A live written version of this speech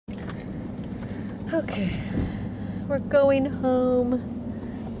Okay, we're going home.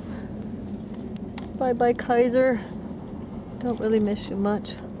 Bye bye, Kaiser. Don't really miss you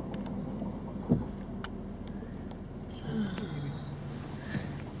much.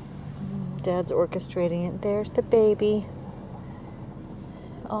 Dad's orchestrating it. There's the baby,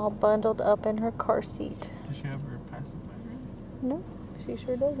 all bundled up in her car seat. Does she have her pacifier? No, she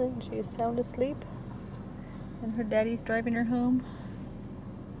sure doesn't. She's sound asleep, and her daddy's driving her home.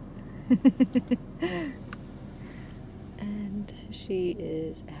 And she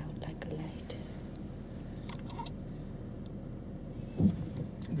is out like a light.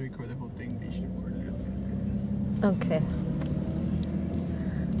 To record the whole thing, they should record it. Okay.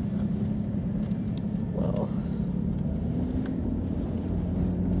 Well,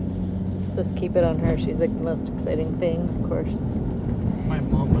 just keep it on her. She's like the most exciting thing, of course. My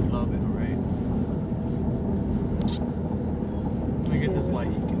mom would love it, right? I get this light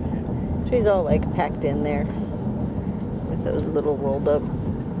you can hit. She's all like packed in there with those little rolled up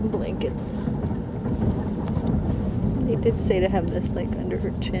blankets. They did say to have this like under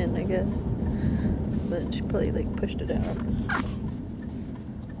her chin, I guess, but she probably like pushed it out. I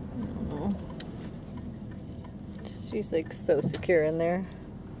don't know. She's like so secure in there.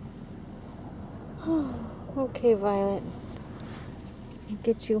 Okay, Violet.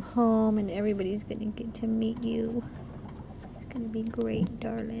 Get you home and everybody's gonna get to meet you. It's gonna be great,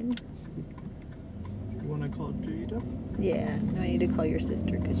 darling. You wanna call Jada? Yeah, no, I need to call your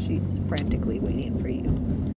sister because she's frantically waiting for you.